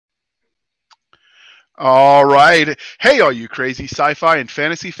All right. Hey, all you crazy sci-fi and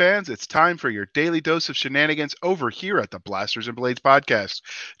fantasy fans. It's time for your daily dose of shenanigans over here at the Blasters and Blades podcast.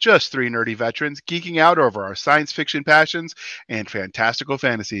 Just three nerdy veterans geeking out over our science fiction passions and fantastical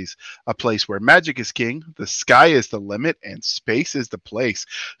fantasies. A place where magic is king, the sky is the limit, and space is the place.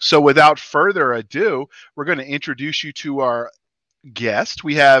 So without further ado, we're going to introduce you to our guest.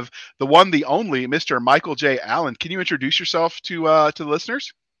 We have the one, the only, Mr. Michael J. Allen. Can you introduce yourself to the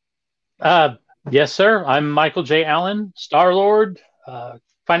listeners? Yes, sir. I'm Michael J. Allen, Star-Lord,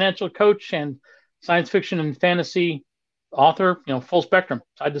 financial coach, and science fiction and fantasy author. Full spectrum,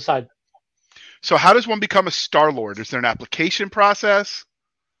 side to side. So how does one become a Star-Lord? Is there an application process?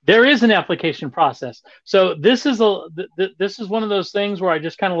 There is an application process. So this is one of those things where I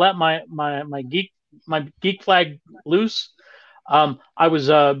just kind of let my geek flag loose. I was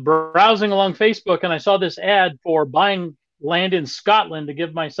browsing along Facebook and I saw this ad for buying land in Scotland to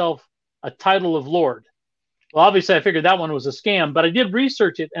give myself a title of Lord. Well, obviously, I figured that one was a scam, but I did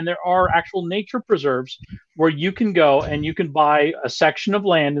research it, and there are actual nature preserves where you can go and you can buy a section of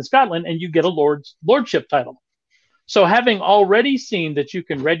land in Scotland and you get a lordship title. So having already seen that you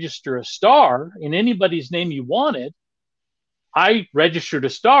can register a star in anybody's name you wanted, I registered a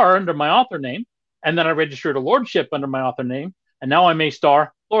star under my author name, and then I registered a lordship under my author name, and now I'm a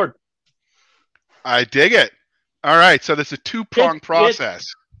Star Lord. I dig it. All right, so this is a two-pronged process.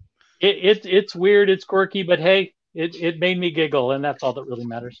 It's weird, it's quirky, but hey, it made me giggle, and that's all that really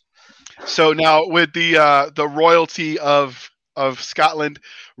matters. So now, with the royalty of Scotland,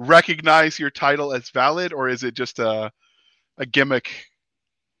 recognize your title as valid, or is it just a gimmick?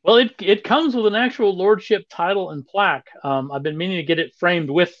 Well, it comes with an actual lordship title and plaque. I've been meaning to get it framed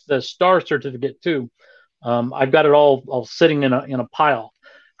with the star certificate too. I've got it all sitting in a pile.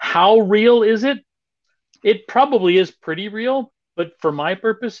 How real is it? It probably is pretty real. But for my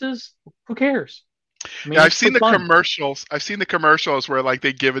purposes, who cares? I mean, yeah, I've seen the commercials. I've seen the commercials where like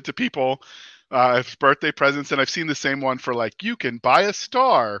they give it to people as birthday presents, and I've seen the same one for like you can buy a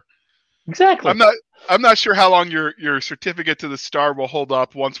star. Exactly. I'm not sure how long your certificate to the star will hold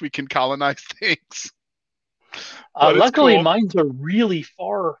up once we can colonize things. Luckily, cool. Mines are really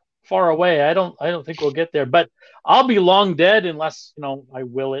far away. I don't think we'll get there. But I'll be long dead unless I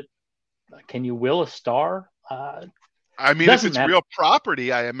will it. Can you will a star? I mean, if it's real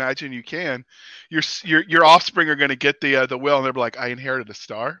property, I imagine you can. Your offspring are going to get the will, and they'll be like, "I inherited a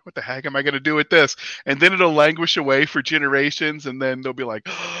star. What the heck am I going to do with this?" And then it'll languish away for generations, and then they'll be like,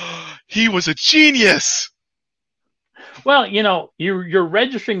 oh, "He was a genius." Well, you're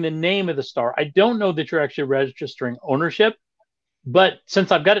registering the name of the star. I don't know that you're actually registering ownership, but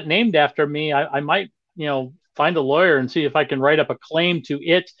since I've got it named after me, I might find a lawyer and see if I can write up a claim to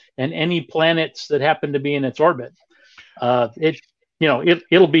it and any planets that happen to be in its orbit.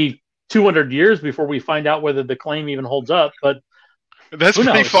 It'll be 200 years before we find out whether the claim even holds up, but that's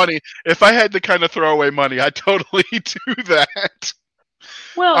pretty funny. If I had to kind of throw away money, I'd totally do that.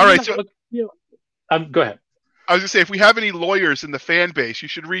 Well, all right. Go ahead. I was gonna say, if we have any lawyers in the fan base, you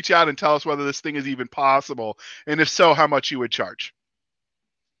should reach out and tell us whether this thing is even possible, and if so, how much you would charge.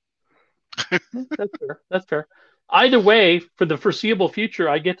 That's fair. Either way, for the foreseeable future,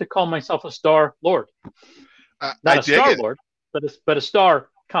 I get to call myself a Star Lord. Not a Star Lord, but a Star,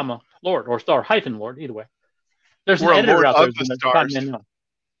 comma, Lord, or Star hyphen Lord, either way. There's an editor out there that's gotten me known.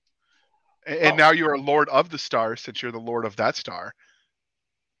 And now you're a Lord of the Stars since you're the Lord of that star.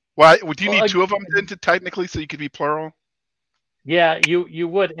 Well, do you need two of them then to technically so you could be plural? Yeah, you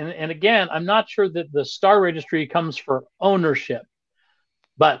would. And again, I'm not sure that the star registry comes for ownership,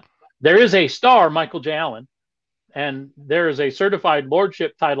 but there is a star, Michael J. Allen, and there is a certified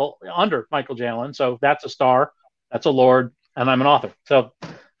lordship title under Michael J. Allen. So that's a star, that's a lord, and I'm an author. So,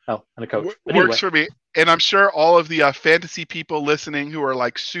 and a coach. Works for me. And I'm sure all of the fantasy people listening who are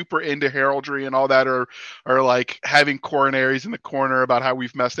like super into heraldry and all that are like having coronaries in the corner about how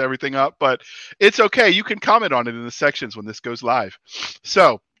we've messed everything up. But it's okay. You can comment on it in the sections when this goes live.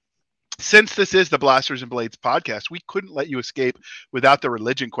 So, since this is the Blasters and Blades podcast, we couldn't let you escape without the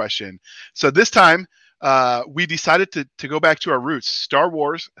religion question. So this time, we decided to go back to our roots: Star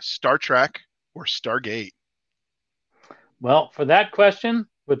Wars, Star Trek, or Stargate. Well, for that question,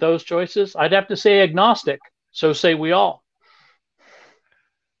 with those choices, I'd have to say agnostic. So say we all.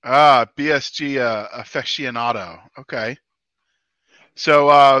 BSG aficionado. Okay.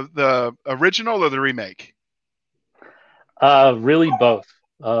 So the original or the remake? Really both.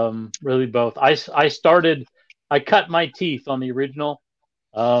 Really both. I cut my teeth on the original.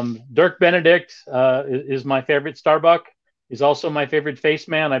 Dirk Benedict is my favorite Starbuck. He's also my favorite face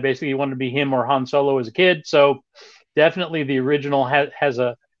man. I basically wanted to be him or Han Solo as a kid. So definitely the original has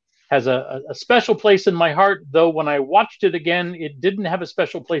a has a special place in my heart, though when I watched it again, it didn't have a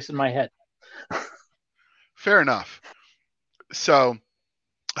special place in my head. Fair enough. So,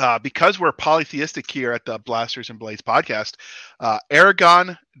 because we're polytheistic here at the Blasters and Blades podcast,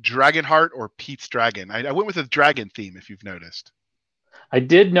 Aragon, Dragonheart, or Pete's Dragon. I went with a dragon theme, if you've noticed. I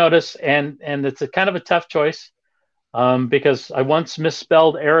did notice, and it's a kind of a tough choice because I once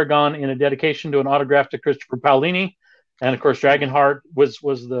misspelled Aragon in a dedication to an autograph to Christopher Paolini, and of course, Dragonheart was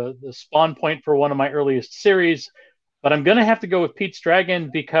the spawn point for one of my earliest series. But I'm going to have to go with Pete's Dragon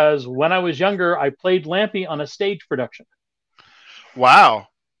because when I was younger, I played Lampy on a stage production. Wow.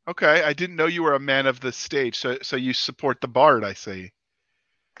 Okay, I didn't know you were a man of the stage. So you support the Bard, I see.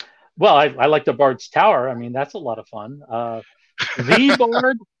 Well, I like the Bard's Tower. I mean, that's a lot of fun. The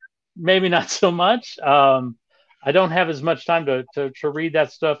Bard, maybe not so much. I don't have as much time to read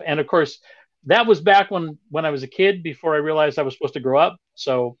that stuff. And of course, that was back when I was a kid before I realized I was supposed to grow up.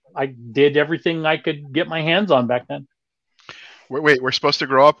 So I did everything I could get my hands on back then. Wait, we're supposed to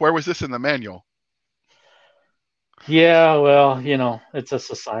grow up? Where was this in the manual? Yeah, well, it's a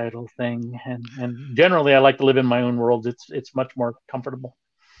societal thing, and generally I like to live in my own world. It's much more comfortable.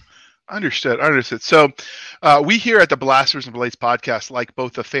 Understood. So, we here at the Blasters and Blades podcast like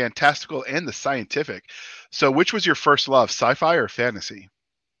both the fantastical and the scientific. So, which was your first love, sci-fi or fantasy?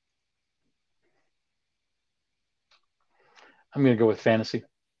 I'm going to go with fantasy.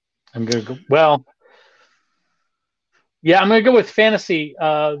 I'm going to go I'm going to go with fantasy.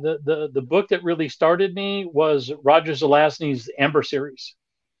 The book that really started me was Roger Zelazny's Amber series,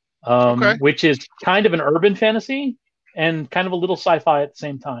 Okay. which is kind of an urban fantasy and kind of a little sci-fi at the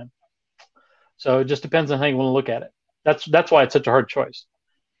same time. So it just depends on how you want to look at it. That's why it's such a hard choice.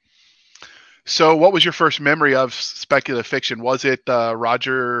 So, what was your first memory of speculative fiction? Was it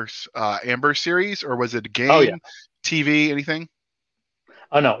Roger's Amber series, or was it a game, Oh, yeah. TV, anything?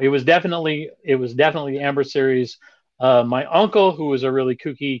 Oh no, it was definitely the Amber series. My uncle, who was a really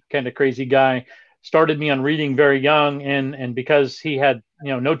kooky, kind of crazy guy, started me on reading very young, and because he had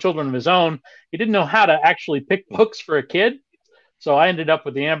no children of his own, he didn't know how to actually pick books for a kid. So I ended up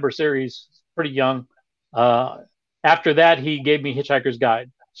with the Amber series pretty young. After that, he gave me Hitchhiker's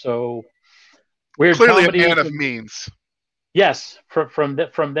Guide. So weird Clearly comedies. A man of means. Yes, from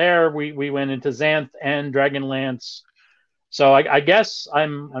there we went into Xanth and Dragonlance. So I guess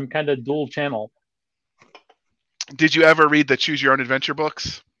I'm kind of dual channel. Did you ever read the Choose Your Own Adventure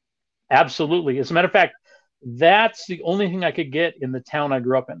books? Absolutely. As a matter of fact, that's the only thing I could get in the town I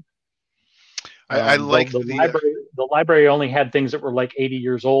grew up in. I like the library. The library only had things that were like 80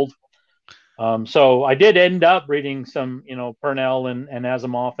 years old. So I did end up reading some, Purnell and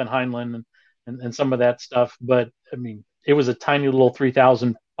Asimov and Heinlein and some of that stuff. But I mean, it was a tiny little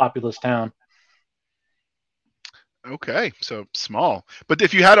 3,000 populous town. Okay, so small. But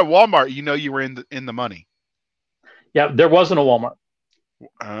if you had a Walmart, you were in the money. Yeah, there wasn't a Walmart.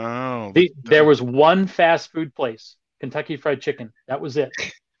 Oh, there was one fast food place, Kentucky Fried Chicken. That was it.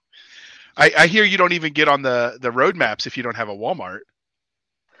 I hear you don't even get on the road maps if you don't have a Walmart.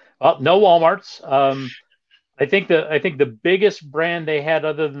 Well, no Walmarts. I think the biggest brand they had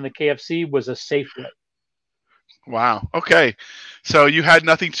other than the KFC was a Safeway. Wow. Okay, so you had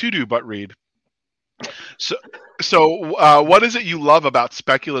nothing to do but read. So what is it you love about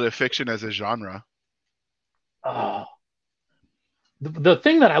speculative fiction as a genre? The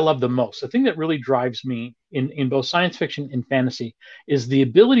thing that I love the most, the thing that really drives me in both science fiction and fantasy, is the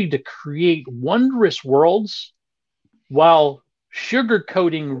ability to create wondrous worlds while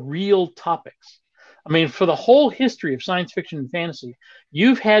sugarcoating real topics. I mean, for the whole history of science fiction and fantasy,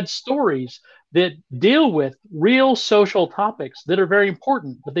 you've had stories that deal with real social topics that are very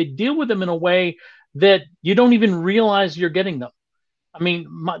important, but they deal with them in a way that you don't even realize you're getting them. I mean,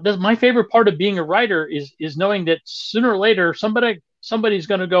 my favorite part of being a writer is knowing that sooner or later somebody's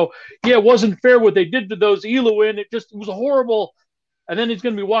going to go, yeah, it wasn't fair what they did to those Eloin. It was horrible. And then he's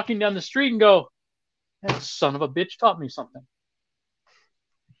going to be walking down the street and go, that son of a bitch taught me something.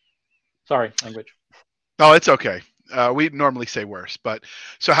 Sorry, language. Oh, it's okay. We normally say worse. But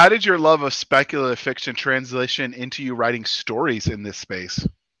so how did your love of speculative fiction transition into you writing stories in this space?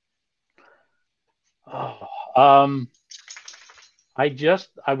 I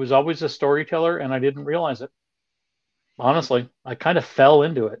was always a storyteller and I didn't realize it. Honestly, I kind of fell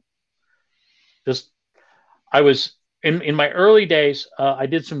into it. I was in my early days, I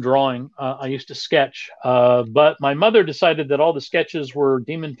did some drawing. I used to sketch, but my mother decided that all the sketches were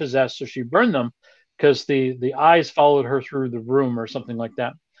demon possessed, so she burned them because the eyes followed her through the room or something like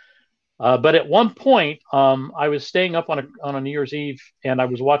that. But at one point, I was staying up on a New Year's Eve and I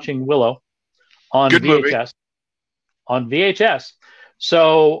was watching Willow on Good VHS. Movie. On VHS.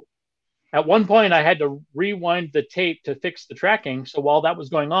 So At one point, I had to rewind the tape to fix the tracking. So while that was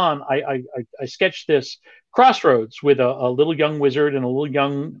going on, I sketched this crossroads with a little young wizard and a little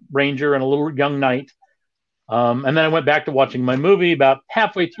young ranger and a little young knight. And then I went back to watching my movie. About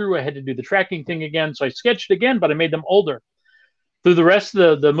halfway through, I had to do the tracking thing again. So I sketched again, but I made them older. Through the rest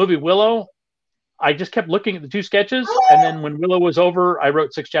of the movie Willow, I just kept looking at the two sketches. And then when Willow was over, I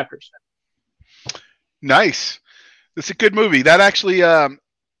wrote 6 chapters. Nice. It's a good movie. That actually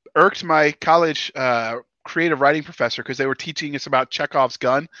irked my college creative writing professor because they were teaching us about Chekhov's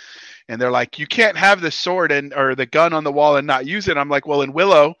gun. And they're like, you can't have the sword or the gun on the wall and not use it. I'm like, well, in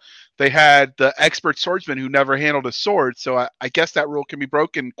Willow, they had the expert swordsman who never handled a sword. So I guess that rule can be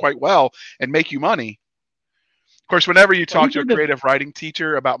broken quite well and make you money. Of course, whenever you talk to a creative writing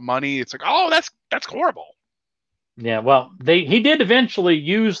teacher about money, it's like, oh, that's horrible. Yeah, well, he did eventually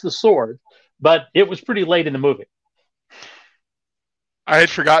use the sword, but it was pretty late in the movie. I had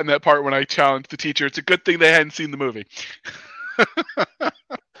forgotten that part when I challenged the teacher. It's a good thing they hadn't seen the movie.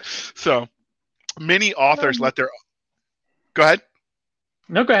 So many authors let their... Go ahead.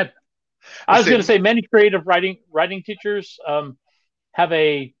 No, go ahead. I was going to say many creative writing teachers have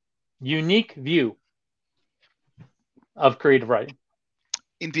a unique view of creative writing.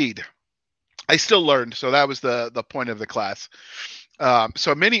 Indeed. I still learned, so that was the point of the class.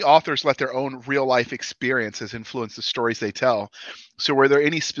 So many authors let their own real-life experiences influence the stories they tell. So were there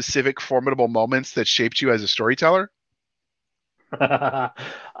any specific formidable moments that shaped you as a storyteller? Gosh,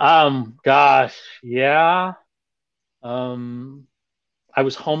 yeah. I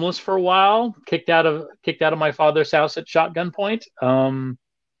was homeless for a while, kicked out of my father's house at shotgun point.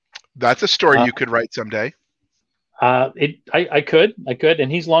 That's a story you could write someday. I could,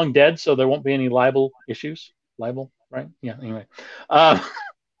 and he's long dead, so there won't be any libel issues. Libel, right? Yeah. Anyway, time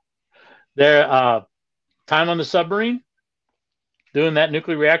on the submarine, doing that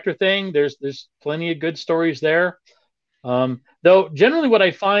nuclear reactor thing. There's plenty of good stories there. Though generally, what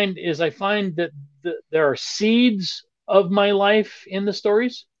I find that there are seeds of my life in the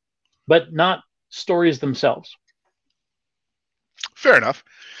stories, but not stories themselves. Fair enough.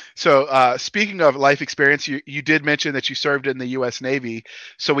 So speaking of life experience, you did mention that you served in the U.S. Navy.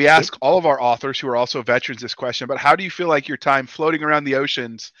 So we ask all of our authors who are also veterans this question, but how do you feel like your time floating around the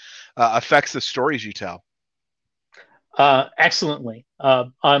oceans affects the stories you tell? Excellently.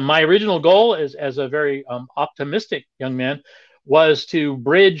 My original goal as a very optimistic young man was to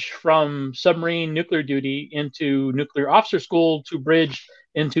bridge from submarine nuclear duty into nuclear officer school to bridge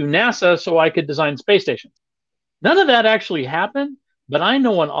into NASA so I could design space stations. None of that actually happened, but I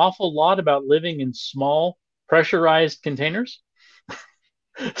know an awful lot about living in small pressurized containers.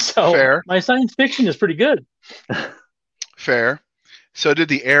 So fair. My science fiction is pretty good. Fair. So did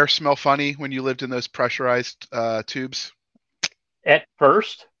the air smell funny when you lived in those pressurized tubes? At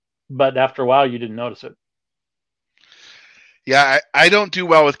first, but after a while you didn't notice it. Yeah, I don't do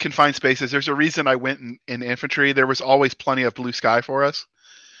well with confined spaces. There's a reason I went in infantry. There was always plenty of blue sky for us.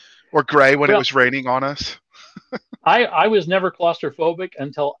 Or gray when it was raining on us. I was never claustrophobic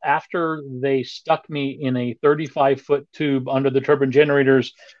until after they stuck me in a 35-foot tube under the turbine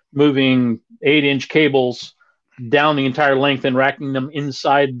generators, moving 8-inch cables down the entire length and racking them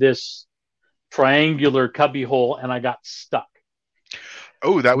inside this triangular cubby hole, and I got stuck.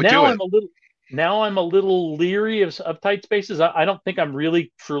 Oh, that would do it. Now I'm a little leery of tight spaces. I don't think I'm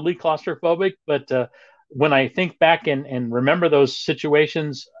really truly claustrophobic, but when I think back and remember those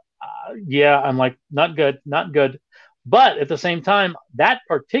situations, I'm like, not good. But at the same time, that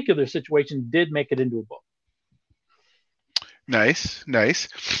particular situation did make it into a book. Nice.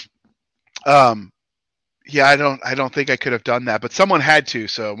 Yeah, I don't think I could have done that, but someone had to,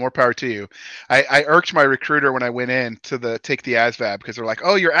 so more power to you. I irked my recruiter when I went in to take the ASVAB because they're like,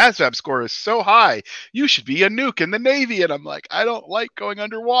 oh, your ASVAB score is so high. You should be a nuke in the Navy. And I'm like, I don't like going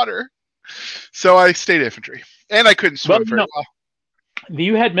underwater. So I stayed infantry. And I couldn't swim very well.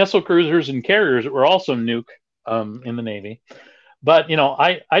 You had missile cruisers and carriers that were also nuke in the Navy. But,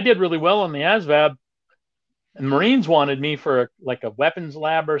 I did really well on the ASVAB. And Marines wanted me for a weapons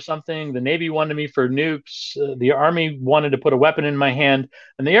lab or something. The Navy wanted me for nukes. The Army wanted to put a weapon in my hand.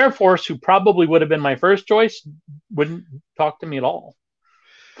 And the Air Force, who probably would have been my first choice, wouldn't talk to me at all.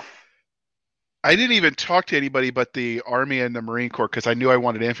 I didn't even talk to anybody but the Army and the Marine Corps because I knew I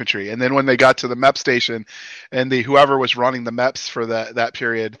wanted infantry. And then when they got to the MEP station and whoever was running the MEPs for that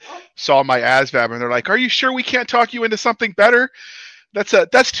period saw my ASVAB and they're like, are you sure we can't talk you into something better?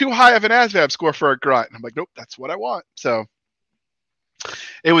 That's too high of an ASVAB score for a grunt. And I'm like, nope, that's what I want. So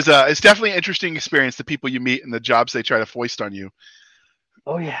it's definitely an interesting experience, the people you meet and the jobs they try to foist on you.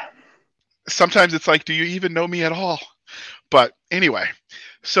 Oh, yeah. Sometimes it's like, do you even know me at all? But anyway,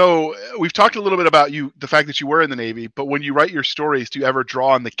 So we've talked a little bit about the fact that you were in the Navy, but when you write your stories, do you ever draw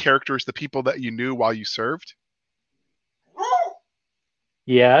on the characters, the people that you knew while you served?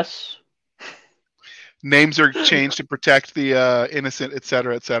 Yes. Names are changed to protect the innocent, et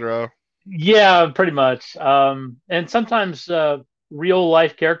cetera, et cetera. Yeah, pretty much. And sometimes real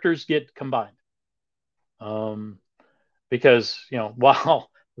life characters get combined. Um, because, while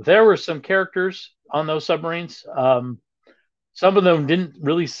there were some characters on those submarines, some of them didn't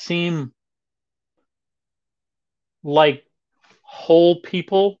really seem like whole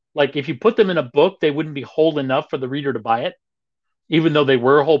people. Like if you put them in a book, they wouldn't be whole enough for the reader to buy it, even though they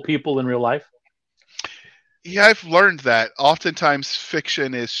were whole people in real life. Yeah, I've learned that oftentimes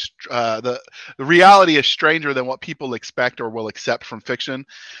fiction is the reality is stranger than what people expect or will accept from fiction.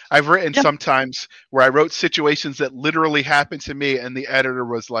 I've written Yeah. sometimes where I wrote situations that literally happened to me, and the editor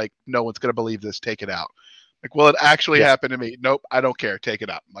was like, "No one's going to believe this. Take it out." Like, well, it actually Yeah. happened to me. Nope, I don't care. Take it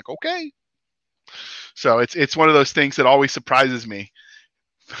out. I'm like, okay. So it's one of those things that always surprises me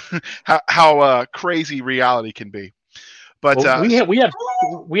how crazy reality can be. But Well,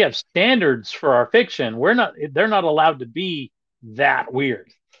 we have standards for our fiction. They're not allowed to be that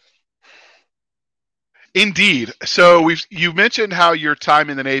weird. indeed. So you mentioned how your time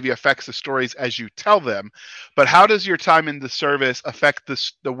in the Navy affects the stories as you tell them, but how does your time in the service affect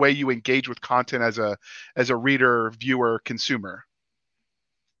the way you engage with content as a reader, viewer, consumer?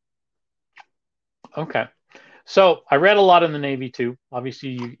 Okay. So I read a lot in the Navy too.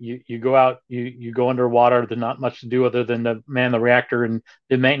 Obviously, you go out, you go underwater. There's not much to do other than to man the reactor and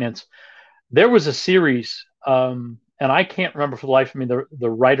do maintenance. There was a series, and I can't remember for the life of me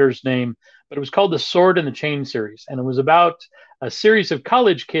the writer's name, but it was called the Sword and the Chain series, and it was about a series of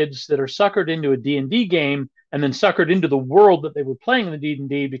college kids that are suckered into a D&D game and then suckered into the world that they were playing in the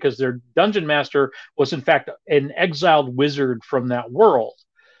D&D because their dungeon master was in fact an exiled wizard from that world.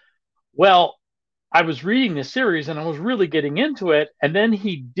 Well, I was reading this series and I was really getting into it, and then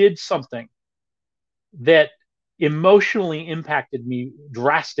he did something that emotionally impacted me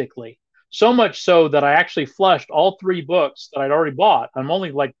drastically. So much so that I actually flushed all three books that I'd already bought. I'm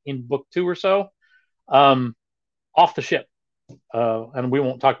only like in book two or so, um, off the ship. And we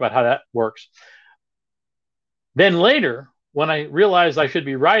won't talk about how that works. Then later, when I realized I should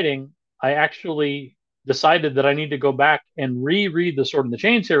be writing, I actually decided that I need to go back and reread the Sword and the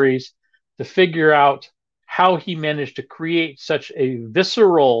Chain series to figure out how he managed to create such a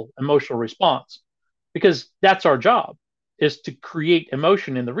visceral emotional response, because that's our job, is to create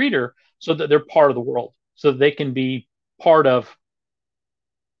emotion in the reader so that they're part of the world, so that they can be part of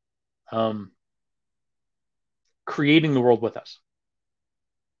um, creating the world with us.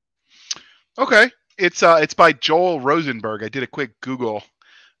 Okay, it's by Joel Rosenberg. I did a quick Google,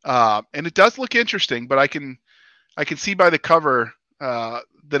 and it does look interesting, but I can see by the cover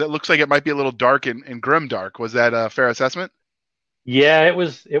that it looks like it might be a little dark and grim dark. Was that a fair assessment? Yeah, it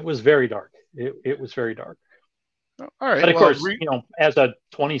was very dark. It was very dark. All right. But of Well, course, as a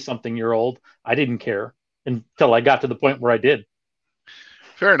 20 something year old, I didn't care until I got to the point where I did.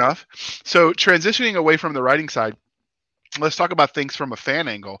 fair enough. So transitioning away from the writing side, let's talk about things from a fan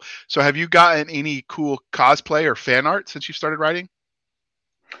angle. So have you gotten any cool cosplay or fan art since you started writing?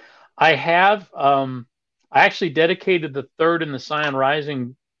 I have. I actually dedicated the third in the Scion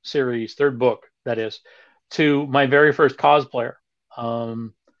Rising series, third book, that is, to my very first cosplayer.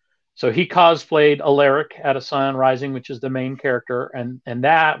 Um, so he cosplayed Alaric at a Scion Rising, which is the main character, and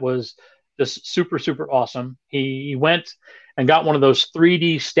that was just super super awesome. He went and got one of those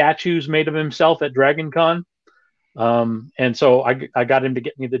 3D statues made of himself at Dragon Con. And so I got him to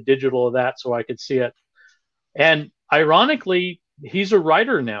get me the digital of that so I could see it. And ironically, he's a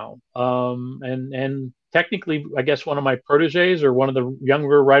writer now, and technically, I guess one of my proteges or one of the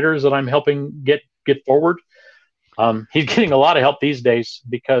younger writers that I'm helping get forward. He's getting a lot of help these days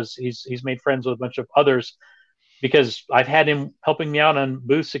because he's made friends with a bunch of others. Because I've had him helping me out on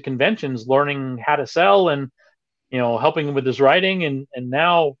booths at conventions, learning how to sell and helping him with his writing, and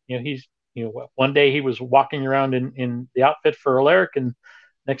now he's one day he was walking around in the outfit for Alaric, and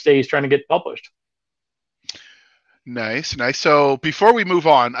next day he's trying to get published. Nice, nice. So before we move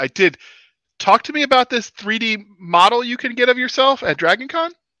on, I did talk to me about this 3D model you can get of yourself at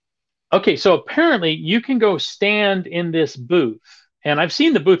DragonCon. Okay, so apparently you can go stand in this booth, and I've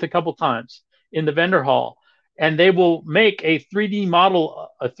seen the booth a couple times in the vendor hall, and they will make a 3D model,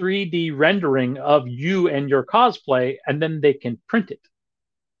 a 3D rendering of you and your cosplay, and then they can print it.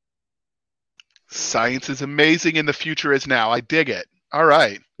 Science is amazing and the future is now. I dig it. All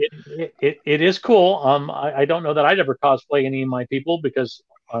right. It is cool. I don't know that I'd ever cosplay any of my people because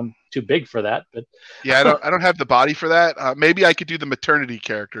I'm too big for that. But Yeah, I don't have the body for that. Maybe I could do the maternity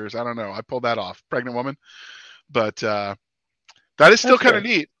characters. I don't know. I pulled that off, pregnant woman. But that is still that's kind of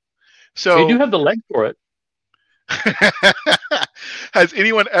fair. neat. You do So, have the leg for it. has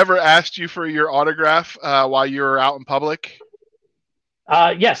anyone ever asked you for your autograph while you were out in public?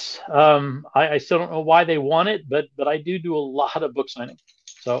 Yes. I still don't know why they want it, but I do a lot of book signing.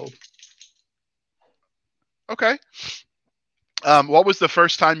 So Okay. What was the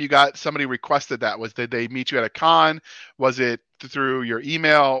first time you got somebody requested that? Did they meet you at a con? Was it through your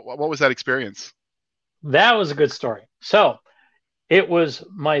email? What was that experience? that was a good story. So it was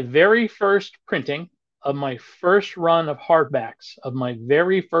my very first printing of my first run of hardbacks of my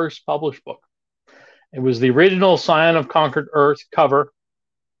very first published book. It was the original Scion of Conquered Earth cover.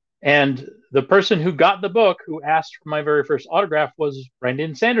 And the person who got the book, who asked for my very first autograph, was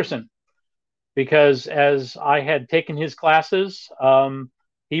Brendan Sanderson. Because as I had taken his classes,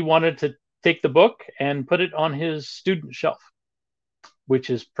 he wanted to take the book and put it on his student shelf, which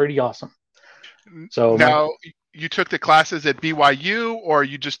is pretty awesome. So Now, you took the classes at BYU, or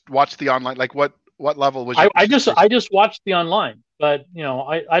you just watched the online? Like, what level was your I just watched the online, but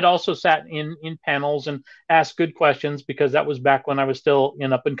I'd also sat in panels and asked good questions because that was back when I was still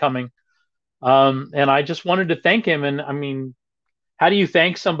in up and coming. And I just wanted to thank him. And I mean, how do you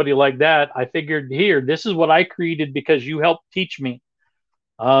thank somebody like that? I figured, here, this is what I created because you helped teach me.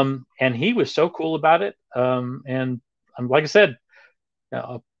 And he was so cool about it. And like I said,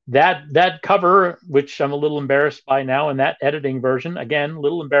 that cover, which I'm a little embarrassed by now, and that editing version, again, a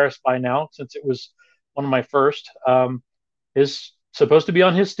little embarrassed by now since it was one of my first, is supposed to be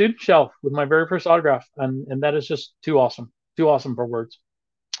on his student shelf with my very first autograph. And that is just too awesome for words.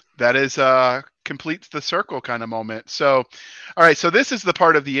 That is completes the circle kind of moment. So, all right. So this is the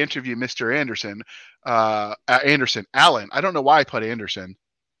part of the interview, Mr. Anderson, Allen. I don't know why I put Anderson.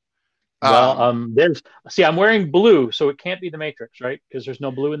 Well, I'm wearing blue, so it can't be the Matrix, right? Because there's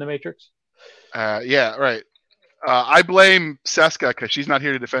no blue in the Matrix. Yeah, right. I blame Seska because she's not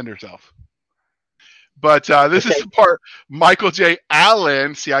here to defend herself. But this is the part, Michael J.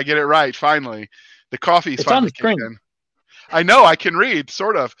 Allen. See, I get it right, finally. The coffee's finally kicked in. I know, I can read,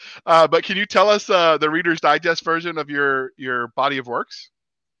 sort of. But can you tell us the Reader's Digest version of your body of works?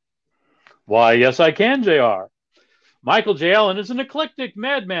 Why, yes, I can, JR. Michael J. Allen is an eclectic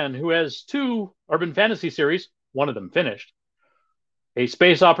madman who has 2 urban fantasy series, one of them finished, a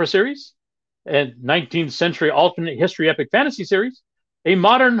space opera series, a 19th century alternate history epic fantasy series, a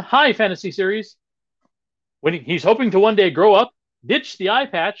modern high fantasy series. When he's hoping to one day grow up, ditch the eye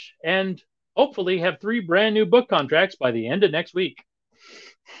patch, and hopefully have 3 brand new book contracts by the end of next week.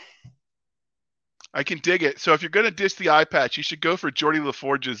 I can dig it. So if you're going to ditch the eye patch, you should go for Geordie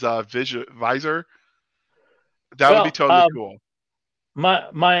LaForge's visor. That would be totally cool. My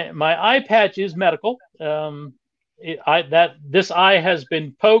eye patch is medical. This eye has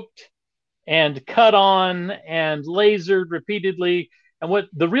been poked and cut on and lasered repeatedly. And what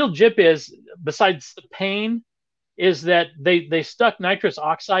the real jip is, besides the pain, is that they stuck nitrous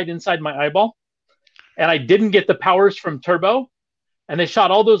oxide inside my eyeball, and I didn't get the powers from Turbo, and they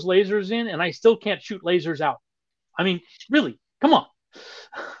shot all those lasers in, and I still can't shoot lasers out. I mean, really, come on.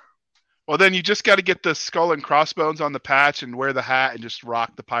 Well, then you just got to get the skull and crossbones on the patch and wear the hat and just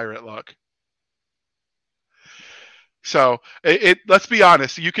rock the pirate look. So let's be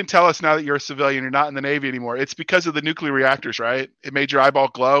honest. You can tell us now that you're a civilian, you're not in the Navy anymore. It's because of the nuclear reactors, right? It made your eyeball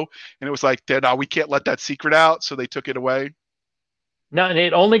glow, and it was like, no, we can't let that secret out, so they took it away. No, and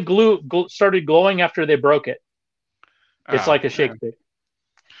it only started glowing after they broke it. It's like a shake stick.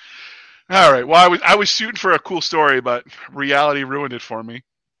 All right. Well, I was shooting for a cool story, but reality ruined it for me.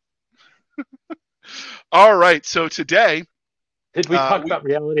 All right. So today, did we talk about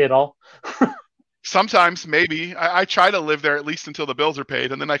reality at all? Sometimes, maybe. I try to live there at least until the bills are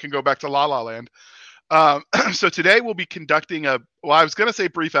paid, and then I can go back to La La Land. So today we'll be conducting I was going to say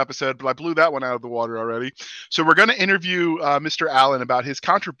brief episode, but I blew that one out of the water already. So we're going to interview Mr. Allen about his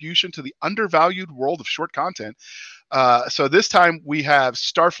contribution to the undervalued world of short content. So this time we have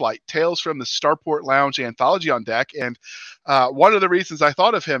Starflight, Tales from the Starport Lounge Anthology on deck. And one of the reasons I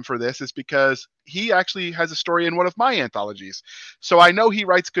thought of him for this is because he actually has a story in one of my anthologies. So I know he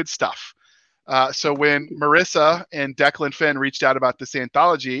writes good stuff. So when Marissa and Declan Finn reached out about this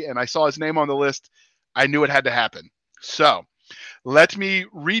anthology and I saw his name on the list, I knew it had to happen. So let me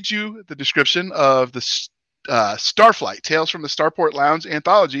read you the description of the Starflight, Tales from the Starport Lounge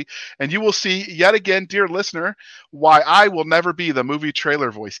Anthology, and you will see yet again, dear listener, why I will never be the movie trailer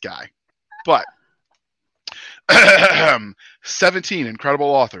voice guy. But 17 incredible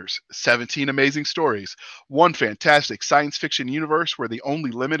authors, 17 amazing stories, one fantastic science fiction universe where the only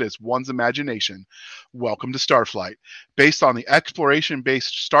limit is one's imagination. Welcome to Starflight, based on the exploration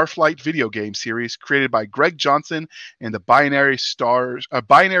based Starflight video game series created by Greg Johnson and the Binary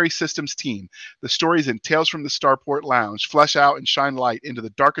Systems team. The stories in Tales from the Starport Lounge flesh out and shine light into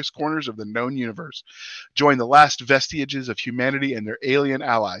the darkest corners of the known universe. Join the last vestiges of humanity and their alien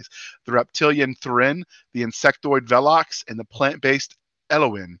allies, the reptilian Thurin, the insectoid Velox, and the plant-based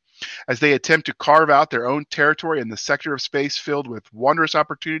Eloin, as they attempt to carve out their own territory in the sector of space filled with wondrous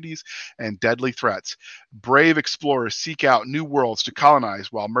opportunities and deadly threats. Brave explorers seek out new worlds to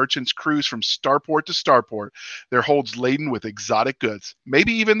colonize while merchants cruise from starport to starport, their holds laden with exotic goods.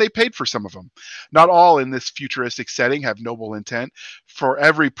 Maybe even they paid for some of them. Not all in this futuristic setting have noble intent. For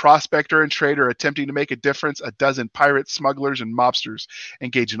every prospector and trader attempting to make a difference, a dozen pirates, smugglers, and mobsters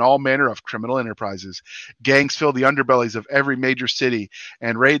engage in all manner of criminal enterprises. Gangs fill the underbellies of every major city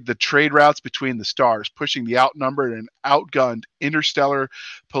and raid the trade routes between the stars, pushing the outnumbered and outgunned interstellar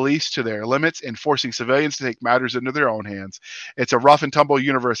police to their limits and forcing civilians to take matters into their own hands. It's a rough and tumble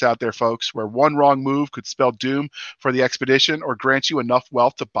universe out there, folks, where one wrong move could spell doom for the expedition or grant you enough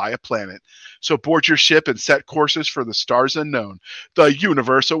wealth to buy a planet. So board your ship and set courses for the stars unknown. The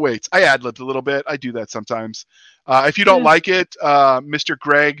universe awaits. I ad-libbed a little bit. I do that sometimes. If you don't like it, Mr.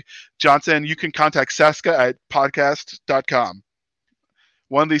 Greg Johnson, you can contact Seska at podcast.com.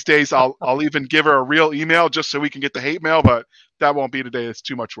 One of these days, I'll even give her a real email just so we can get the hate mail, but that won't be today. It's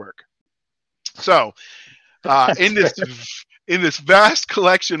too much work. So, in this vast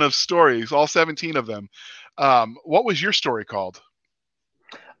collection of stories, all 17 of them, what was your story called?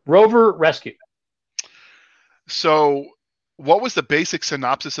 Rover Rescue. So, what was the basic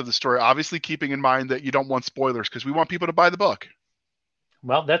synopsis of the story? Obviously, keeping in mind that you don't want spoilers because we want people to buy the book.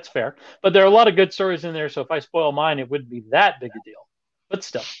 Well, that's fair. But there are a lot of good stories in there, so if I spoil mine, it wouldn't be that big a deal. But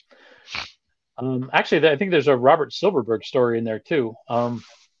still. Actually, I think there's a Robert Silverberg story in there, too.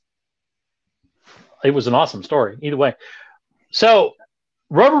 It was an awesome story, either way. So,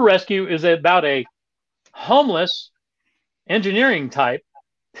 Rover Rescue is about a homeless engineering type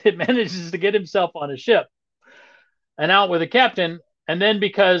that manages to get himself on a ship and out with a captain. And then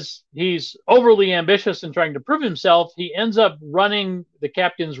because he's overly ambitious and trying to prove himself, he ends up running the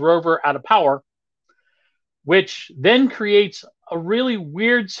captain's rover out of power, which then creates a really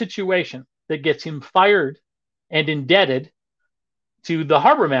weird situation that gets him fired and indebted to the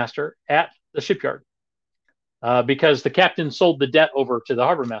harbor master at the shipyard because the captain sold the debt over to the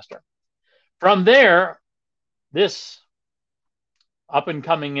harbor master. From there, this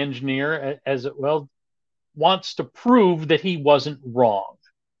up-and-coming engineer, as it well, wants to prove that he wasn't wrong.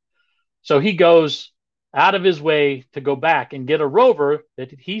 So he goes out of his way to go back and get a rover that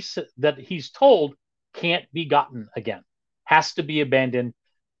he's told can't be gotten again, has to be abandoned,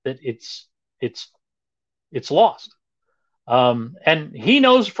 that it's lost. And he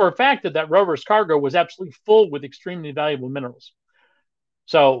knows for a fact that rover's cargo was absolutely full with extremely valuable minerals.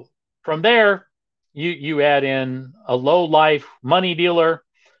 So from there, you add in a low-life money dealer,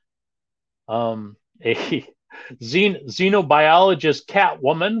 a xenobiologist cat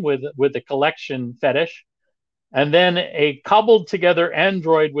woman with a collection fetish, and then a cobbled together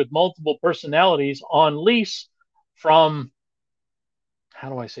android with multiple personalities on lease from, how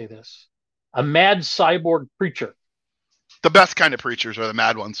do I say this? A mad cyborg preacher. The best kind of preachers are the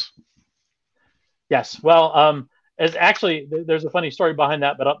mad ones. Yes. Well, there's a funny story behind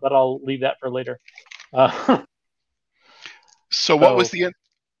that, but I'll leave that for later. So what was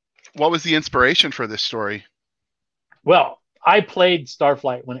the inspiration for this story? Well, I played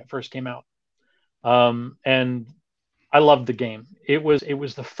Starflight when it first came out. And I loved the game. It was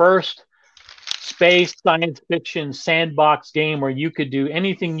the first space science fiction sandbox game where you could do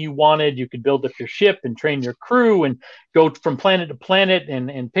anything you wanted. You could build up your ship and train your crew and go from planet to planet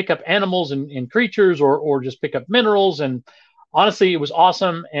and pick up animals and creatures or just pick up minerals. And honestly, it was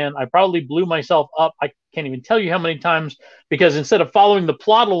awesome. And I probably blew myself up. I can't even tell you how many times, because instead of following the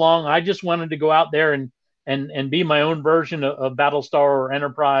plot along, I just wanted to go out there and be my own version of Battlestar or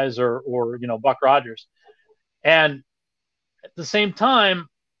Enterprise or Buck Rogers. And at the same time,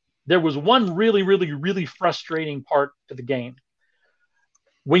 there was one really, really, really frustrating part to the game.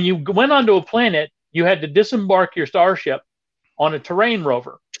 When you went onto a planet, you had to disembark your starship on a terrain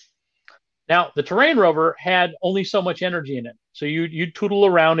rover. Now, the terrain rover had only so much energy in it. So you'd tootle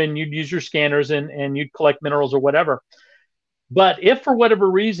around and you'd use your scanners and you'd collect minerals or whatever. But if for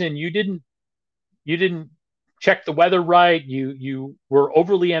whatever reason you didn't check the weather right, you were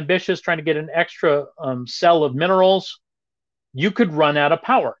overly ambitious trying to get an extra cell of minerals, you could run out of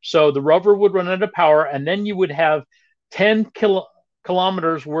power. So the rover would run out of power, and then you would have 10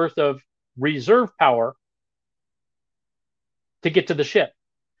 kilometers worth of reserve power to get to the ship.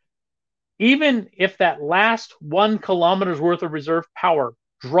 Even if that last 1 kilometer's worth of reserve power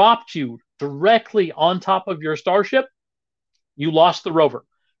dropped you directly on top of your starship, you lost the rover.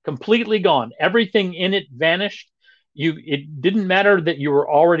 Completely gone. Everything in it vanished. It didn't matter that you were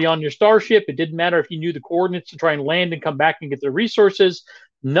already on your starship. It didn't matter if you knew the coordinates to try and land and come back and get the resources.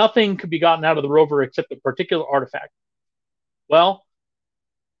 Nothing could be gotten out of the rover except a particular artifact. Well,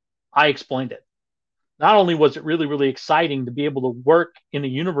 I explained it. Not only was it really, really exciting to be able to work in a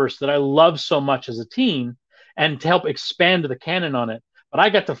universe that I love so much as a teen and to help expand the canon on it, but I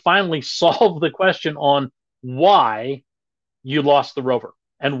got to finally solve the question on why you lost the rover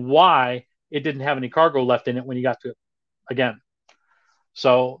and why it didn't have any cargo left in it when you got to it again.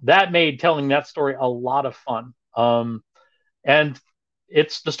 So that made telling that story a lot of fun. And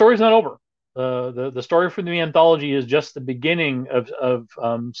the story's not over. The story from the anthology is just the beginning of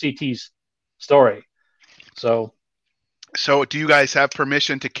CT's story. So do you guys have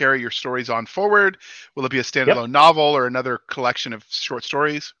permission to carry your stories on forward? Will it be a standalone novel or another collection of short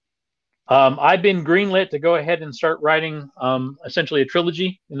stories? I've been greenlit to go ahead and start writing essentially a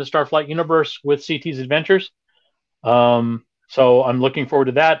trilogy in the Starflight universe with CT's adventures. So I'm looking forward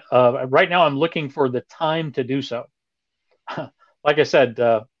to that. Right now, I'm looking for the time to do so. Like I said,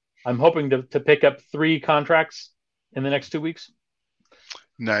 I'm hoping to pick up 3 contracts in the next 2 weeks.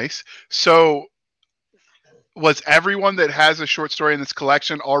 Nice. So was everyone that has a short story in this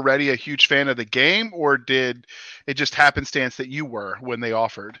collection already a huge fan of the game, or did it just happenstance that you were when they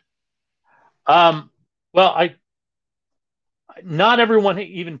offered? Well, not everyone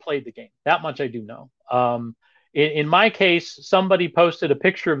even played the game. That much I do know. In my case, somebody posted a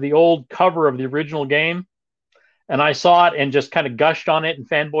picture of the old cover of the original game, and I saw it and just kind of gushed on it and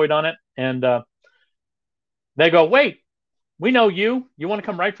fanboyed on it. And they go, "Wait, we know you. You want to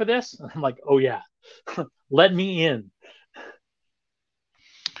come write for this?" And I'm like, "Oh yeah, let me in."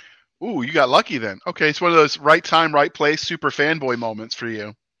 Ooh, you got lucky then. Okay, it's one of those right time, right place, super fanboy moments for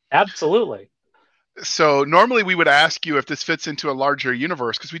you. Absolutely. So normally we would ask you if this fits into a larger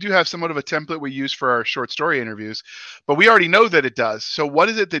universe, because we do have somewhat of a template we use for our short story interviews, but we already know that it does. So what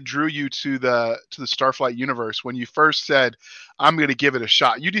is it that drew you to the Starflight universe when you first said, "I'm going to give it a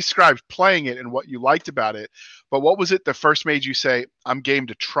shot"? You described playing it and what you liked about it, but what was it that first made you say, "I'm game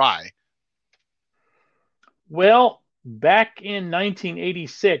to try"? Well, back in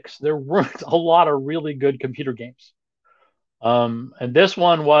 1986, there weren't a lot of really good computer games. And this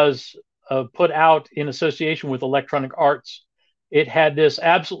one was put out in association with Electronic Arts. It had this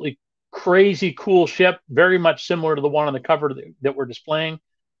absolutely crazy cool ship, very much similar to the one on the cover that we're displaying,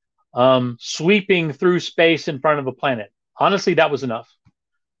 sweeping through space in front of a planet. Honestly, that was enough.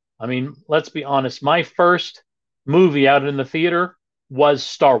 I mean, let's be honest. My first movie out in the theater was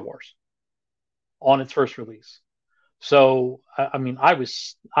Star Wars on its first release. So, I mean, I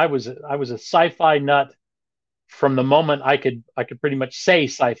was a sci-fi nut from the moment I could pretty much say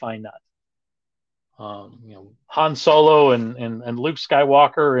sci-fi nut. Han Solo and Luke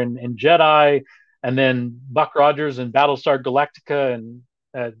Skywalker and Jedi, and then Buck Rogers and Battlestar Galactica, and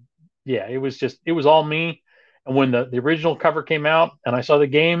yeah, it was all me. And when the original cover came out and I saw the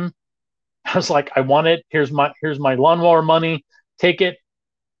game, I was like, I want it. Here's my lawnmower money. Take it.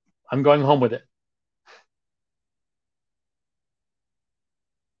 I'm going home with it.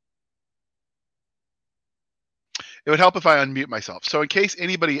 It would help if I unmute myself. So in case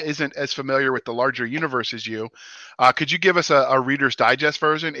anybody isn't as familiar with the larger universe as you, could you give us a Reader's Digest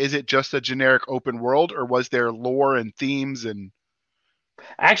version? Is it just a generic open world, or was there lore and themes? And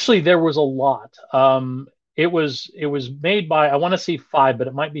actually, there was a lot. It was made by, I want to say 5, but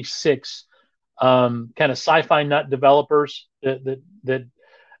it might be 6 kind of sci-fi nut developers that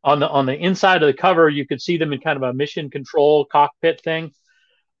on the inside of the cover you could see them in kind of a mission control cockpit thing.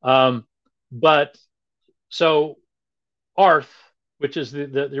 But so Arth, which is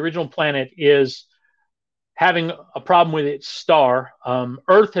the original planet, is having a problem with its star.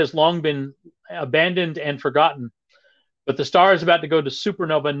 Earth has long been abandoned and forgotten, but the star is about to go to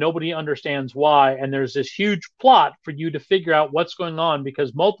supernova. Nobody understands why, and there's this huge plot for you to figure out what's going on,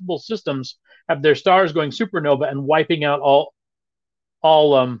 because multiple systems have their stars going supernova and wiping out all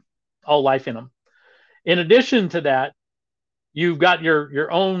life in them. In addition to that, you've got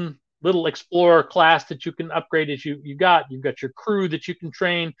your own little explorer class that you can upgrade as you've got your crew that you can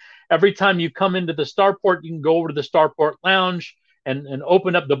train. Every time you come into the starport, you can go over to the starport lounge and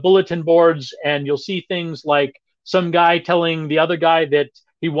open up the bulletin boards, and you'll see things like some guy telling the other guy that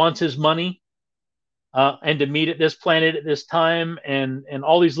he wants his money and to meet at this planet at this time, and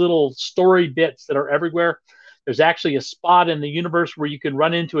all these little story bits that are everywhere. There's actually a spot in the universe where you can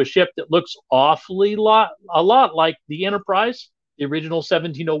run into a ship that looks a lot like the Enterprise, the original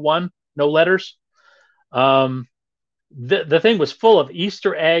 1701, no letters. Um, the thing was full of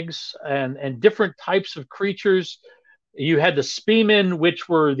Easter eggs and different types of creatures. You had the Spearmen, which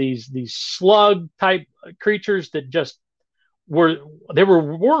were these slug type creatures that just were they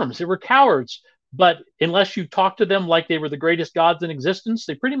were worms, they were cowards. But unless you talked to them like they were the greatest gods in existence,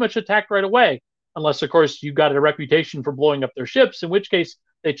 they pretty much attacked right away. Unless, of course, you got a reputation for blowing up their ships, in which case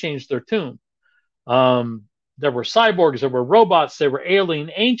they changed their tune. Um, there were cyborgs, there were robots, there were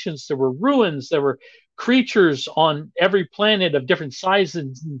alien ancients, there were ruins, there were creatures on every planet of different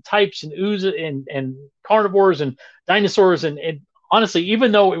sizes and types and and carnivores and dinosaurs and honestly,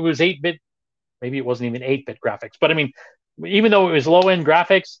 even though it was 8-bit, maybe it wasn't even 8-bit graphics, but I mean, even though it was low end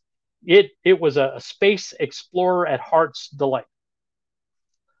graphics, it was a space explorer at heart's delight.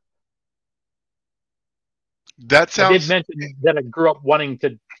 That I did sounds mention that I grew up wanting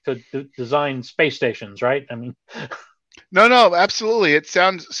to design space stations, right? I mean, no, absolutely. It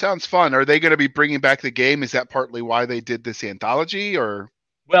sounds fun. Are they going to be bringing back the game? Is that partly why they did this anthology, or?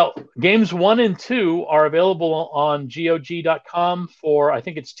 well, games 1 and 2 are available on GOG.com for, I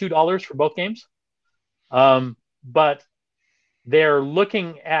think it's $2 for both games. But they're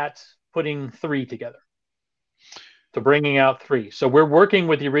looking at putting 3 together. So bringing out 3. So we're working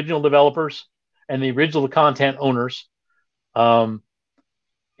with the original developers and the original content owners. Um,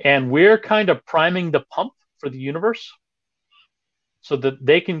 and we're kind of priming the pump for the universe so that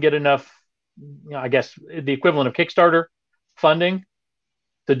they can get enough, I guess, the equivalent of Kickstarter funding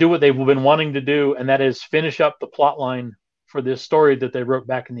to do what they've been wanting to do, and that is finish up the plot line for this story that they wrote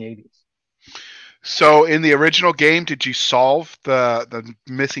back in the 80s. So in the original game, did you solve the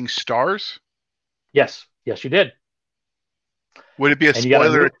missing stars? Yes, you did. Would it be a And you got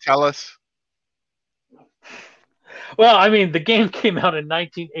spoiler to tell us? Well, I mean, the game came out in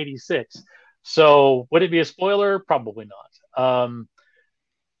 1986, so would it be a spoiler? Probably not.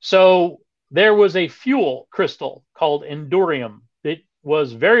 So there was a fuel crystal called Endurium that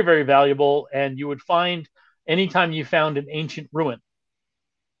was very, very valuable, and you would find anytime you found an ancient ruin.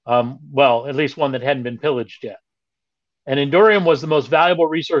 Well, at least one that hadn't been pillaged yet. And Endurium was the most valuable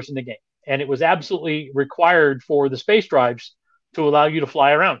resource in the game, and it was absolutely required for the space drives to allow you to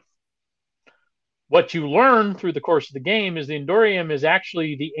fly around. What you learn through the course of the game is the Endurium is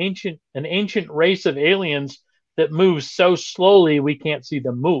actually an ancient race of aliens that moves so slowly we can't see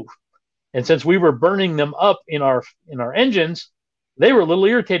them move. And since we were burning them up in our engines, they were a little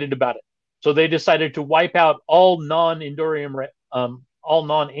irritated about it. So they decided to wipe out all non-Endurium, all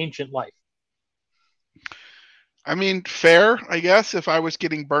non-ancient life. I mean, fair, I guess. If I was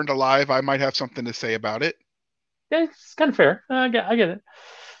getting burned alive, I might have something to say about it. Yeah, it's kind of fair. I get it.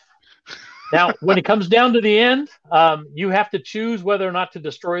 Now, when it comes down to the end, you have to choose whether or not to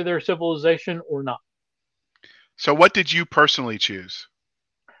destroy their civilization or not. So what did you personally choose?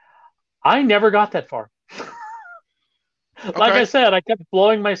 I never got that far. Like I said, I kept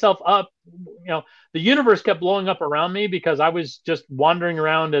blowing myself up. You know, the universe kept blowing up around me because I was just wandering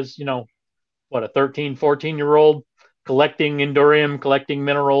around as, a 13, 14-year-old, collecting Endurium, collecting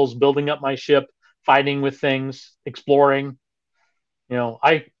minerals, building up my ship, fighting with things, exploring.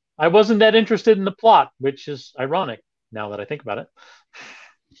 I wasn't that interested in the plot, which is ironic now that I think about it.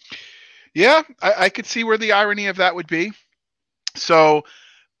 Yeah, I could see where the irony of that would be. So,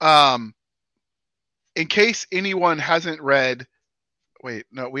 in case anyone hasn't read, wait,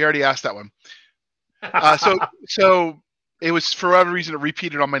 no, we already asked that one. So it was for whatever reason it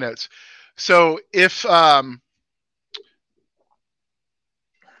repeated on my notes. So if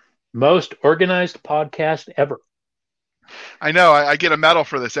most organized podcast ever. I know I get a medal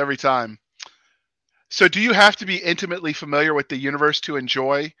for this every time. So do you have to be intimately familiar with the universe to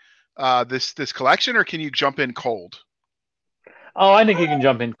enjoy this collection, or can you jump in cold? Oh, I think you can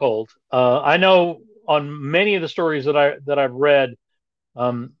jump in cold. I know on many of the stories that I've read,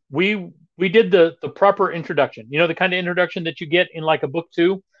 we did the proper introduction. The kind of introduction that you get in like a book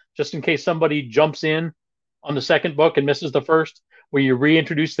 2, just in case somebody jumps in on the second book and misses the first, where you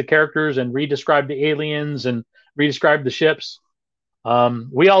reintroduce the characters and redescribe the aliens and redescribe the ships.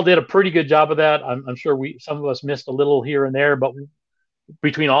 We all did a pretty good job of that. I'm sure some of us missed a little here and there, but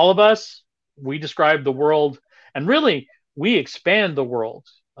between all of us, we described the world, and really we expand the world,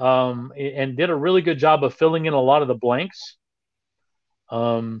 and did a really good job of filling in a lot of the blanks.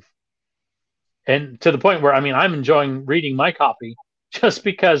 And to the point where, I'm enjoying reading my copy just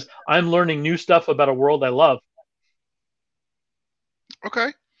because I'm learning new stuff about a world I love.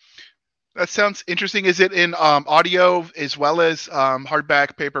 Okay. That sounds interesting. Is it in audio as well as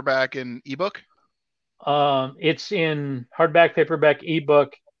hardback, paperback, and ebook? It's in hardback, paperback,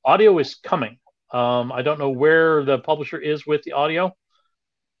 ebook. Audio is coming. I don't know where the publisher is with the audio.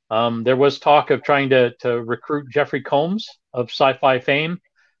 There was talk of trying to recruit Jeffrey Combs of sci-fi fame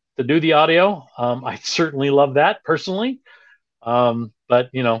to do the audio. I'd certainly love that personally. But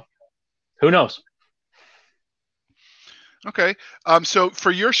who knows? Okay. So for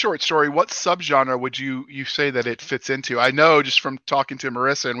your short story, what subgenre would you say that it fits into? I know just from talking to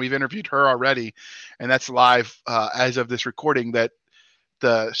Marissa, and we've interviewed her already, and that's live as of this recording, that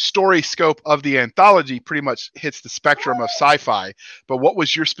the story scope of the anthology pretty much hits the spectrum of sci-fi. But what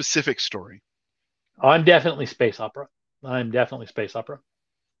was your specific story? Oh, I'm definitely space opera. I'm definitely space opera.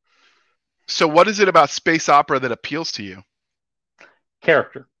 So what is it about space opera that appeals to you?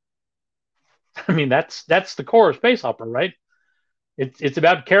 Character. I mean, that's the core of space opera, right? It's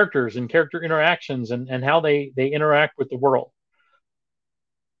about characters and character interactions and how they interact with the world.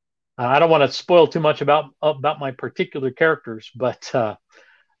 I don't want to spoil too much about my particular characters, but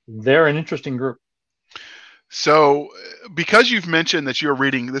they're an interesting group. So, because you've mentioned that you're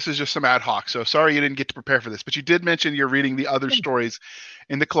reading, this is just some ad hoc. So, sorry you didn't get to prepare for this, but you did mention you're reading the other stories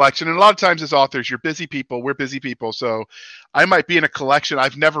in the collection. And a lot of times, as authors, you're busy people. We're busy people. So, I might be in a collection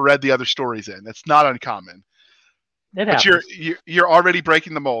I've never read the other stories in. It's not uncommon. It But happens. you're already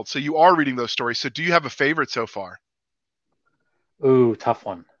breaking the mold. So, you are reading those stories. So, do you have a favorite so far? Ooh, tough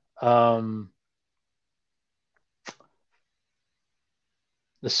one.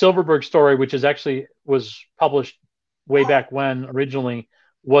 The Silverberg story, which is actually was published way back when originally,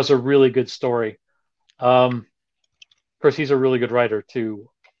 was a really good story. Of course, he's a really good writer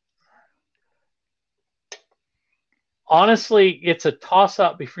too. Honestly, it's a toss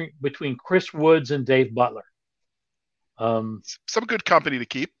up between Chris Woods and Dave Butler. Some good company to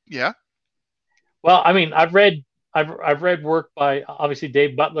keep. Yeah. Well, I mean, I've read work by obviously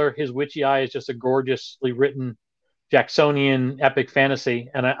Dave Butler. His Witchy Eye is just a gorgeously written Jacksonian epic fantasy,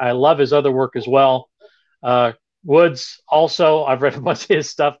 and I love his other work as well. Uh, Woods also, I've read a bunch of his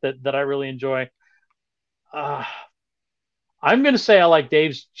stuff that I really enjoy. Uh, I'm going to say I like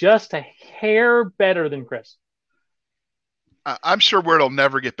Dave's just a hair better than Chris. I'm sure word will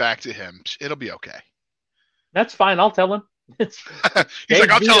never get back to him. It'll be okay. That's fine. I'll tell him. It's He's like, Dave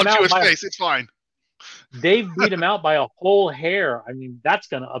I'll beat tell him him to out his by face. It's fine. Dave beat him out by a whole hair. I mean, that's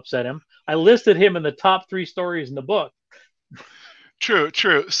going to upset him. I listed him in the top 3 stories in the book. True,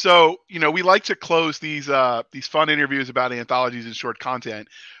 true. So, we like to close these fun interviews about anthologies and short content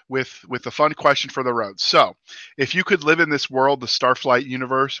with a fun question for the road. So, if you could live in this world, the Starflight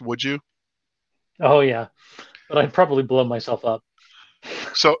universe, would you? Oh yeah, but I'd probably blow myself up.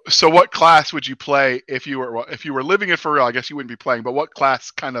 So what class would you play if you were living it for real? I guess you wouldn't be playing, but what class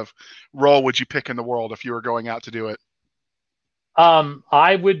kind of role would you pick in the world if you were going out to do it?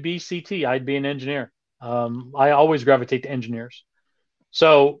 I would be CT. I'd be an engineer. I always gravitate to engineers.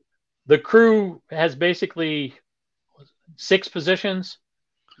 So the crew has basically 6 positions.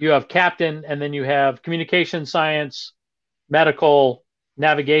 You have captain, and then you have communication science, medical,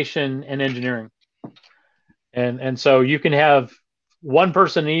 navigation, and engineering. And so you can have one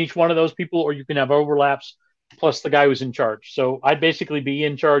person in each one of those people, or you can have overlaps plus the guy who's in charge. So I'd basically be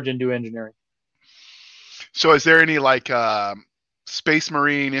in charge and do engineering. So, is there any like space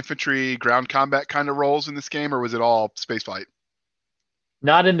marine, infantry, ground combat kind of roles in this game, or was it all spaceflight?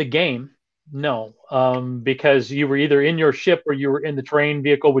 Not in the game, no, because you were either in your ship or you were in the terrain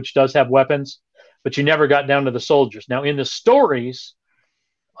vehicle, which does have weapons, but you never got down to the soldiers. Now, in the stories,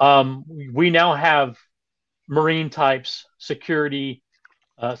 we now have marine types, security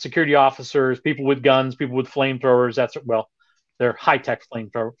officers, people with guns, people with flamethrowers. They're high tech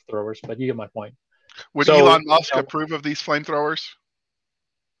flamethrowers, but you get my point. Would So Elon Musk approve of these flamethrowers?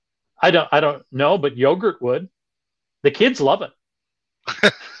 I don't know, but yogurt would. The kids love it.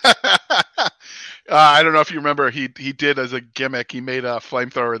 I don't know if you remember, he did as a gimmick. He made a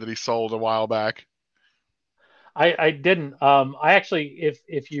flamethrower that he sold a while back. I didn't. I actually,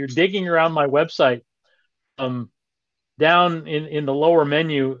 if you're digging around my website, um, down in the lower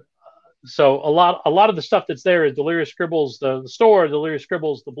menu, so a lot of the stuff that's there is Delirious Scribbles, the store, Delirious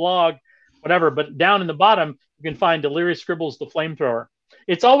Scribbles, the blog, whatever. But down in the bottom, you can find Delirious Scribbles, the flamethrower.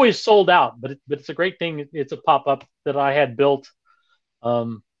 It's always sold out, but it's a great thing. It's a pop up that I had built,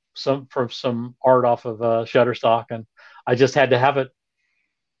 some art off of Shutterstock, and I just had to have it.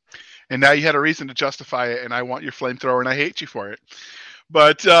 And now you had a reason to justify it, and I want your flamethrower, and I hate you for it.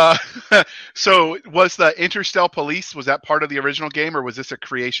 But so was the Interstellar Police, was that part of the original game, or was this a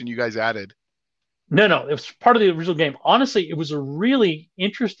creation you guys added? No, it was part of the original game. Honestly, it was a really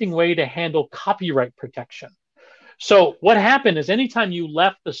interesting way to handle copyright protection. So what happened is anytime you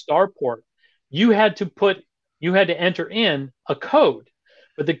left the starport, you had to put you had to enter in a code,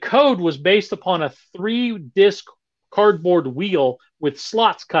 but the code was based upon a 3 disc cardboard wheel with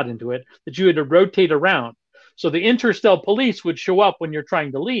slots cut into it that you had to rotate around. So the interstellar police would show up when you're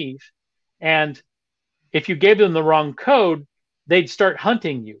trying to leave, and if you gave them the wrong code, they'd start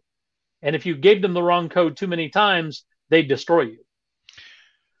hunting you. And if you gave them the wrong code too many times, they'd destroy you.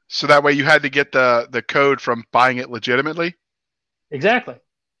 So that way you had to get the code from buying it legitimately. Exactly.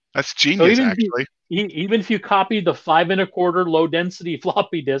 That's So genius, actually. even if you copied the 5 1/4 low density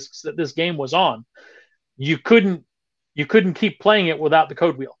floppy disks that this game was on, you couldn't keep playing it without the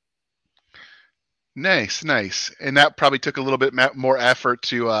code wheel. Nice, nice. And that probably took a little bit more effort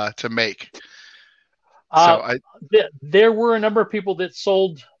to make. So there were a number of people that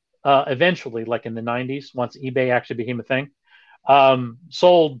sold eventually, like in the 90s, once eBay actually became a thing,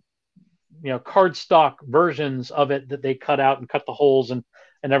 sold cardstock versions of it that they cut out and cut the holes and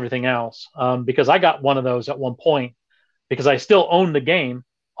everything else. Because I got one of those at one point because I still owned the game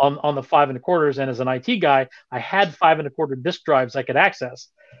on the 5 1/4s, and as an IT guy, I had 5 1/4 disk drives I could access.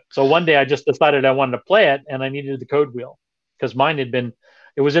 So one day I just decided I wanted to play it, and I needed the code wheel because mine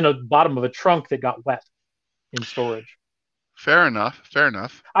it was in the bottom of a trunk that got wet in storage. Fair enough. Fair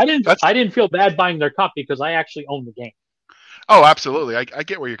enough. I didn't feel bad buying their copy because I actually owned the game. Oh, absolutely. I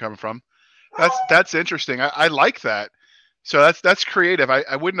get where you're coming from. That's interesting. I like that. So that's creative.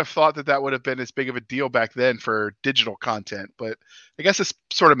 I wouldn't have thought that would have been as big of a deal back then for digital content, but I guess this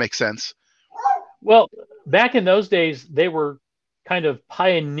sort of makes sense. Well, back in those days, they were kind of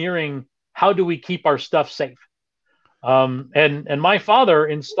pioneering how do we keep our stuff safe. And my father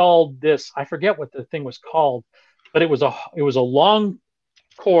installed this. I forget what the thing was called, but it was a long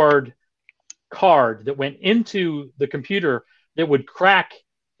cord card that went into the computer that would crack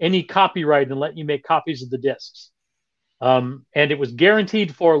any copyright and let you make copies of the discs. And it was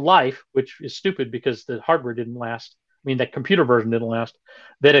guaranteed for life, which is stupid because the hardware didn't last. I mean, that computer version didn't last.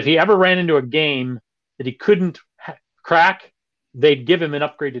 That if he ever ran into a game that he couldn't crack, they'd give him an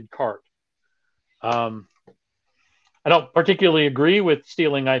upgraded card. I don't particularly agree with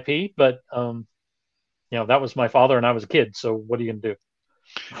stealing IP, but that was my father, and I was a kid. So what are you going to do?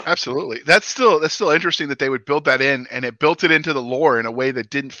 Absolutely. That's still interesting that they would build that in, and it built it into the lore in a way that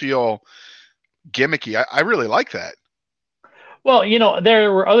didn't feel gimmicky. I really like that. Well,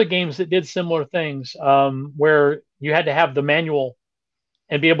 there were other games that did similar things where you had to have the manual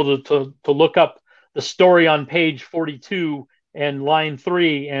and be able to look up the story on page 42 and line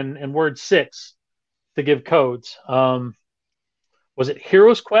 3 and word 6 to give codes. Was it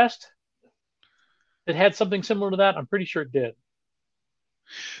Heroes Quest that had something similar to that? I'm pretty sure it did.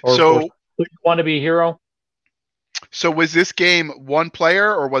 Or you want to be a hero? So was this game one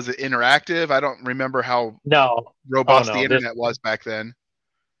player or was it interactive? I don't remember how robust the internet was back then.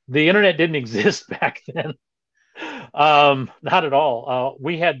 The internet didn't exist back then. Not at all.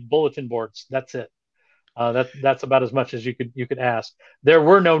 We had bulletin boards. That's it. That's about as much as you could ask. There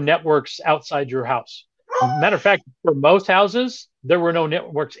were no networks outside your house. Matter of fact, for most houses, there were no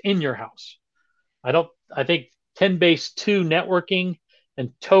networks in your house. I think 10base2 networking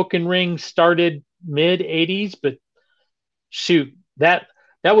and token ring started mid 80s, but shoot, that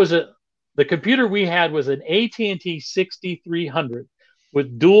was the computer we had was an AT&T 6300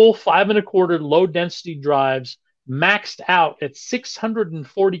 with dual 5 1/4 low density drives, maxed out at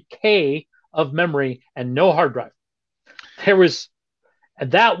 640K of memory and no hard drive.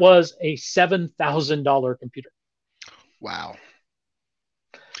 That was a $7,000 computer. Wow.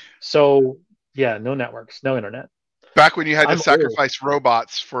 So yeah, no networks, no internet. Back when you had to sacrifice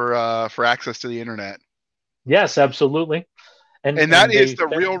robots for access to the internet. Yes, absolutely. And that is the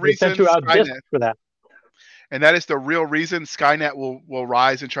real reason Skynet for that. And that is the real reason Skynet will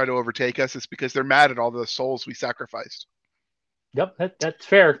rise and try to overtake us. Is because they're mad at all the souls we sacrificed. Yep, that's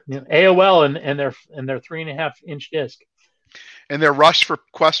fair. AOL and their 3.5-inch disc. And their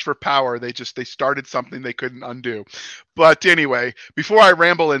quest for power, they started something they couldn't undo. But anyway, before I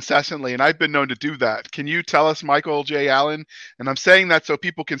ramble incessantly, and I've been known to do that, can you tell us, Michael J. Allen? And I'm saying that so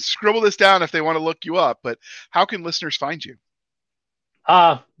people can scribble this down if they want to look you up. But how can listeners find you?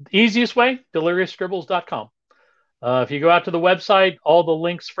 Easiest way, deliriousscribbles.com. If you go out to the website, all the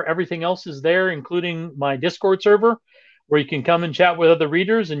links for everything else is there, including my Discord server, where you can come and chat with other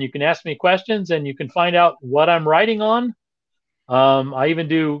readers, and you can ask me questions, and you can find out what I'm writing on. I even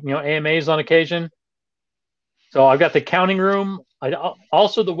do AMAs on occasion. So I've got the counting room.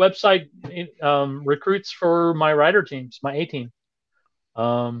 Also, the website recruits for my writer teams, my A team.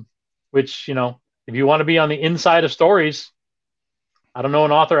 Which if you want to be on the inside of stories, I don't know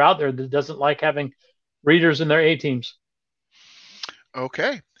an author out there that doesn't like having readers in their A teams.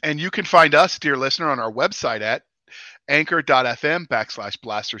 Okay. And you can find us, dear listener, on our website at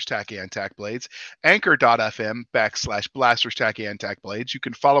anchor.fm/blasters tack and tack blades, anchor.fm/blasters tack and tack blades. You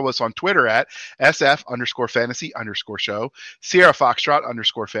can follow us on Twitter at SF_fantasy_show, Sierra Foxtrot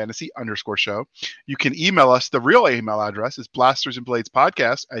 _fantasy_show. You can email us. The real email address is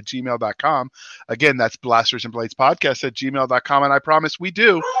blastersandbladespodcast@gmail.com. Again, that's blastersandbladespodcast@gmail.com. And I promise we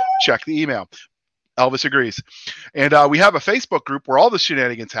do check the email. Elvis agrees. And we have a Facebook group where all the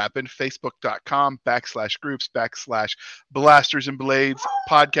shenanigans happen, facebook.com/groups/Blasters and Blades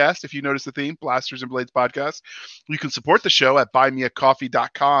podcast. If you notice the theme, Blasters and Blades podcast. You can support the show at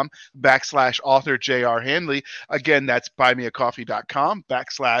buymeacoffee.com/author J.R. Handley. Again, that's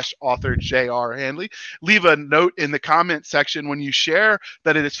buymeacoffee.com/author J.R. Handley. Leave a note in the comment section when you share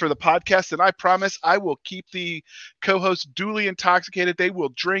that it is for the podcast, and I promise I will keep the co-hosts duly intoxicated. They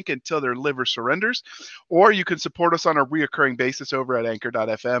will drink until their liver surrenders. Or you can support us on a reoccurring basis over at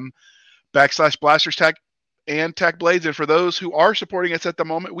anchor.fm/blasters tack and tack blades. And for those who are supporting us at the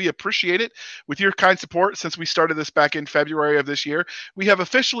moment, we appreciate it. With your kind support, since we started this back in February of this year, we have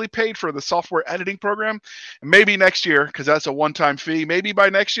officially paid for the software editing program. And maybe next year, because that's a one-time fee, maybe by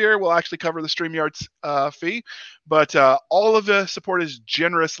next year we'll actually cover the StreamYard's fee. But all of the support is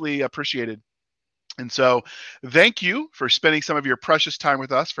generously appreciated. And so thank you for spending some of your precious time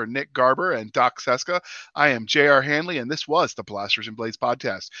with us. For Nick Garber and Doc Seska, I am J.R. Handley, and this was the Blasters and Blades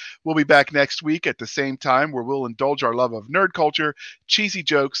podcast. We'll be back next week at the same time, where we'll indulge our love of nerd culture, cheesy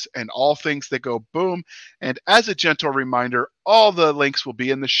jokes, and all things that go boom. And as a gentle reminder, all the links will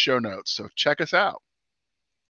be in the show notes, so check us out.